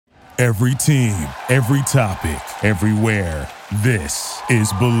Every team, every topic, everywhere. This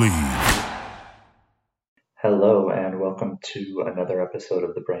is Believe. Hello and welcome to another episode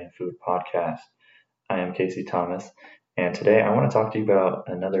of the Brain Food Podcast. I am Casey Thomas, and today I want to talk to you about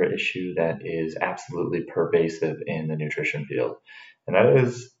another issue that is absolutely pervasive in the nutrition field, and that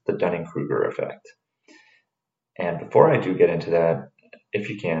is the Dunning-Kruger effect. And before I do get into that,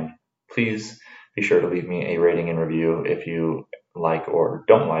 if you can, please be sure to leave me a rating and review if you like or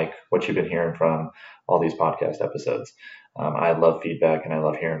don't like what you've been hearing from all these podcast episodes. I love feedback and I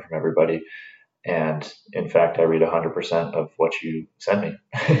love hearing from everybody. And in fact, I read 100% of what you send me,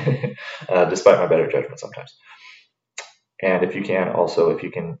 despite my better judgment sometimes. And if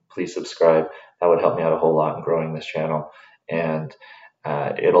you can please subscribe, that would help me out a whole lot in growing this channel. And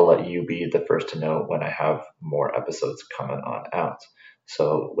it'll let you be the first to know when I have more episodes coming on out.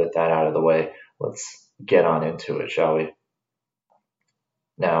 So with that out of the way, let's get on into it, shall we?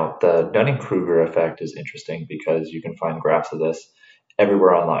 Now, the Dunning-Kruger effect is interesting because you can find graphs of this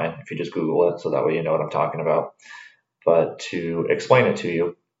everywhere online if you just Google it, so that way you know what I'm talking about. But to explain it to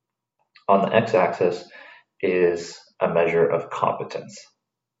you, on the x-axis is a measure of competence.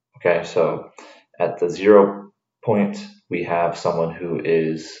 Okay, so at the 0 point, we have someone who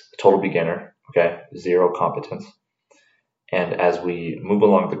is a total beginner, okay, zero competence. And as we move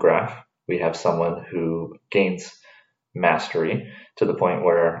along the graph, we have someone who gains mastery to the point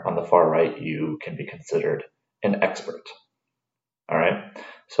where on the far right, you can be considered an expert. All right,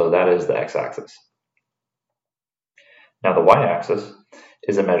 so that is the x-axis. Now the y-axis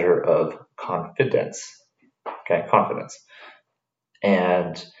is a measure of confidence, okay, confidence.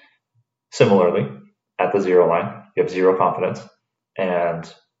 And similarly, at the 0 line, you have zero confidence.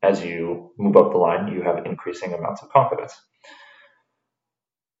 And as you move up the line, you have increasing amounts of confidence.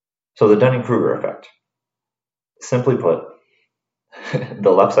 So the Dunning-Kruger effect, simply put,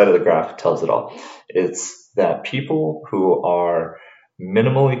 the left side of the graph tells it all. It's that people who are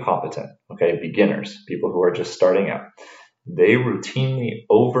minimally competent, okay, beginners, people who are just starting out, they routinely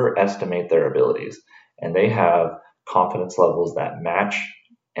overestimate their abilities, and they have confidence levels that match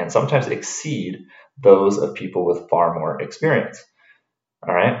and sometimes exceed those of people with far more experience.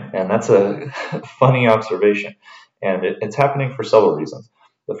 All right, and that's a funny observation, and it's happening for several reasons.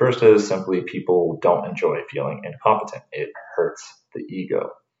 The first is simply people don't enjoy feeling incompetent. It hurts the ego.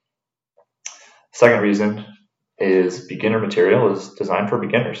 Second reason is beginner material is designed for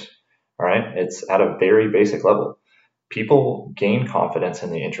beginners. All right, it's at a very basic level. People gain confidence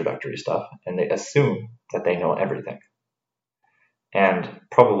in the introductory stuff, and they assume that they know everything. And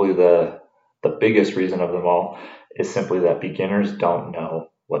probably the biggest reason of them all is simply that beginners don't know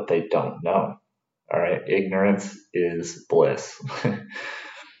what they don't know. All right, ignorance is bliss.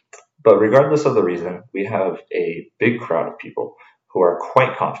 But regardless of the reason, we have a big crowd of people who are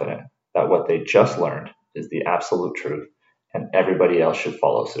quite confident that what they just learned is the absolute truth and everybody else should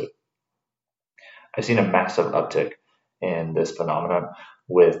follow suit. I've seen a massive uptick in this phenomenon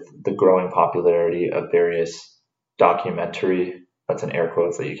with the growing popularity of various documentary, that's in air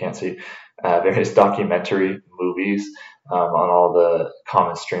quotes that you can't see, various documentary movies on all the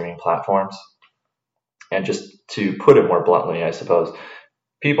common streaming platforms. And just to put it more bluntly, I suppose,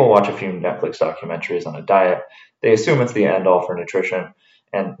 people watch a few Netflix documentaries on a diet. They assume it's the end all for nutrition,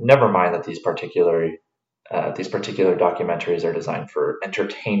 and never mind that these particular documentaries are designed for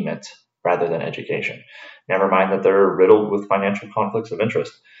entertainment rather than education. Never mind that they're riddled with financial conflicts of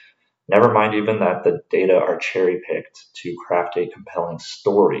interest. Never mind even that the data are cherry-picked to craft a compelling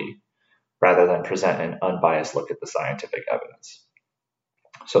story rather than present an unbiased look at the scientific evidence.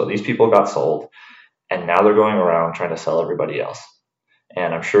 So these people got sold, and now they're going around trying to sell everybody else.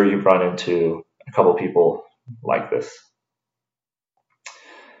 And I'm sure you've run into a couple people like this.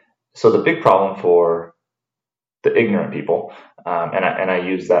 So the big problem for the ignorant people, and I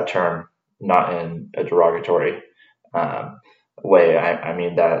use that term not in a derogatory way, I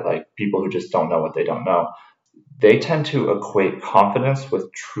mean that like people who just don't know what they don't know, they tend to equate confidence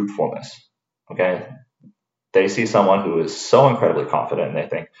with truthfulness, okay? They see someone who is so incredibly confident and they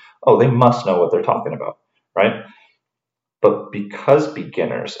think, oh, they must know what they're talking about, right? But because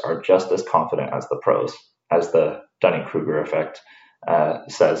beginners are just as confident as the pros, as the Dunning-Kruger effect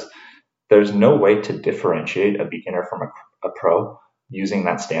says, there's no way to differentiate a beginner from a pro using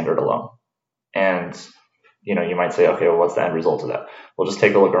that standard alone. And, you might say, okay, well, what's the end result of that? Well, just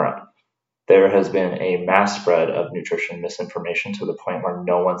take a look around. There has been a mass spread of nutrition misinformation to the point where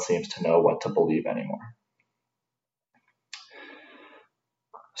no one seems to know what to believe anymore.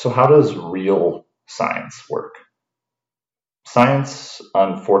 So how does real science work? Science,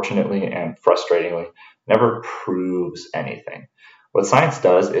 unfortunately and frustratingly, never proves anything. What science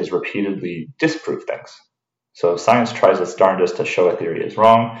does is repeatedly disprove things. So science tries its darndest to show a theory is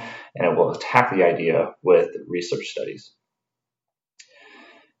wrong, and it will attack the idea with research studies.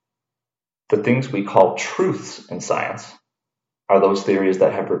 The things we call truths in science are those theories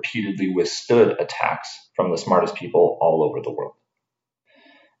that have repeatedly withstood attacks from the smartest people all over the world.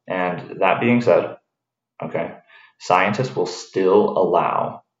 And that being said, okay, scientists will still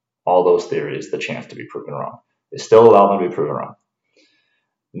allow all those theories the chance to be proven wrong. They still allow them to be proven wrong.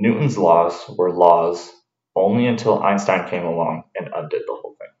 Newton's laws were laws only until Einstein came along and undid the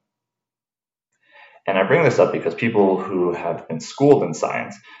whole thing. And I bring this up because people who have been schooled in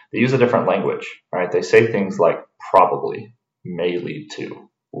science, they use a different language, right? They say things like probably, may lead to,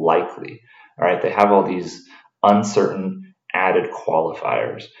 likely, all right? They have all these uncertain added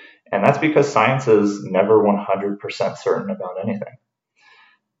qualifiers. And that's because science is never 100% certain about anything.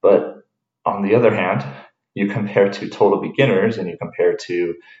 But on the other hand, you compare to total beginners and you compare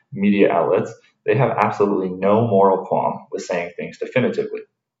to media outlets, they have absolutely no moral qualm with saying things definitively.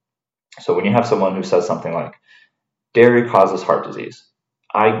 So when you have someone who says something like, dairy causes heart disease,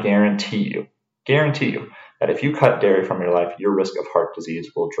 I guarantee you that if you cut dairy from your life, your risk of heart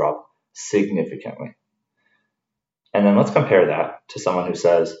disease will drop significantly. And then let's compare that to someone who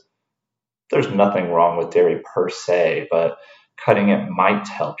says, there's nothing wrong with dairy per se, but cutting it might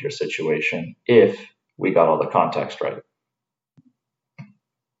help your situation if we got all the context right.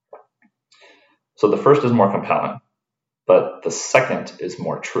 So the first is more compelling, but the second is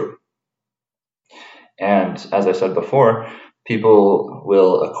more true. And as I said before, people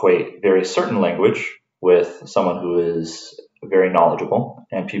will equate very certain language with someone who is very knowledgeable,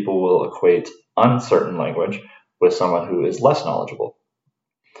 and people will equate uncertain language with someone who is less knowledgeable.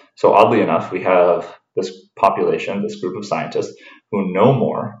 So oddly enough, we have this population, this group of scientists who know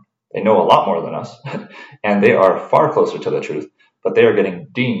more, they know a lot more than us, and they are far closer to the truth, but they are getting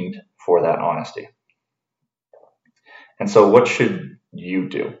dinged for that honesty. And so what should you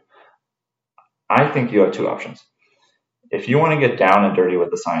do? I think you have two options. If you want to get down and dirty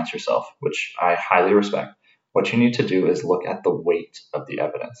with the science yourself, which I highly respect, what you need to do is look at the weight of the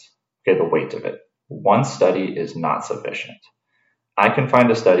evidence. Okay, the weight of it. One study is not sufficient. I can find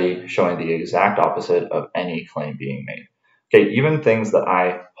a study showing the exact opposite of any claim being made. Okay, even things that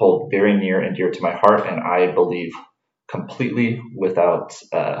I hold very near and dear to my heart and I believe completely without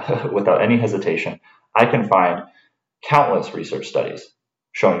any hesitation, I can find countless research studies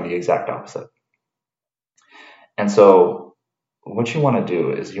showing the exact opposite. And so what you want to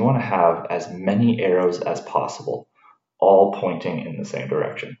do is you want to have as many arrows as possible, all pointing in the same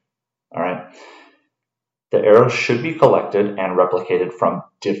direction. All right. The arrows should be collected and replicated from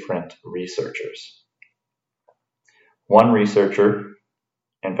different researchers. One researcher,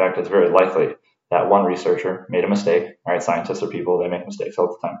 in fact, it's very likely that one researcher made a mistake. All right, scientists are people, they make mistakes all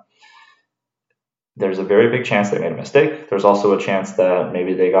the time. There's a very big chance they made a mistake. There's also a chance that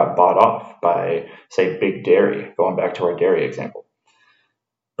maybe they got bought off by, say, big dairy, going back to our dairy example.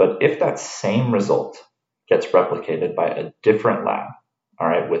 But if that same result gets replicated by a different lab, all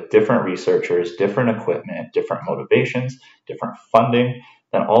right, with different researchers, different equipment, different motivations, different funding,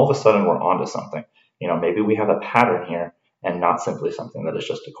 then all of a sudden we're onto something. You know, maybe we have a pattern here and not simply something that is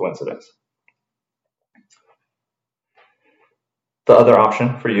just a coincidence. The other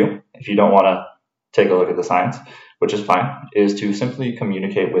option for you, if you don't want to take a look at the science, which is fine, is to simply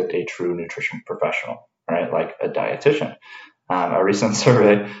communicate with a true nutrition professional, right? Like a dietitian. A recent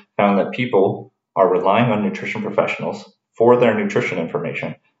survey found that people are relying on nutrition professionals for their nutrition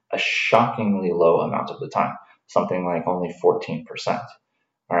information a shockingly low amount of the time, something like only 14%.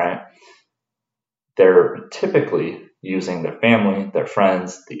 All right. They're typically using their family, their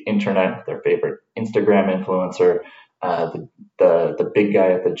friends, the internet, their favorite Instagram influencer, the big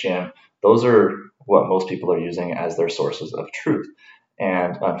guy at the gym. Those are what most people are using as their sources of truth.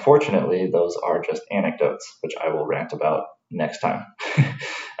 And unfortunately, those are just anecdotes, which I will rant about next time.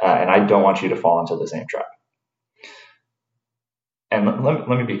 And I don't want you to fall into the same trap. And let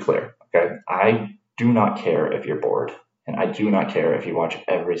me be clear, okay? I do not care if you're bored, and I do not care if you watch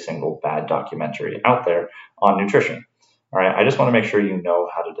every single bad documentary out there on nutrition. All right, I just want to make sure you know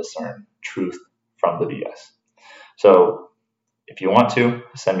how to discern truth from the BS. So if you want to,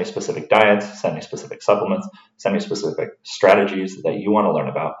 send me specific diets, send me specific supplements, send me specific strategies that you want to learn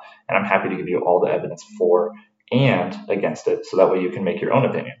about, and I'm happy to give you all the evidence for and against it, so that way you can make your own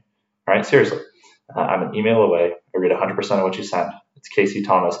opinion. All right, seriously. I'm an email away. I read 100% of what you send. It's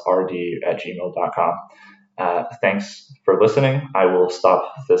caseythomasrd@gmail.com. Thanks for listening. I will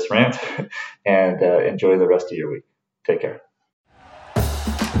stop this rant and enjoy the rest of your week. Take care.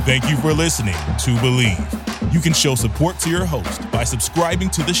 Thank you for listening to Believe. You can show support to your host by subscribing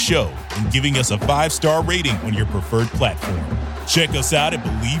to the show and giving us a 5-star rating on your preferred platform. Check us out at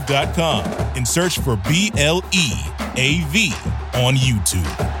Believe.com and search for BLEAV on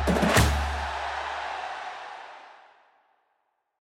YouTube.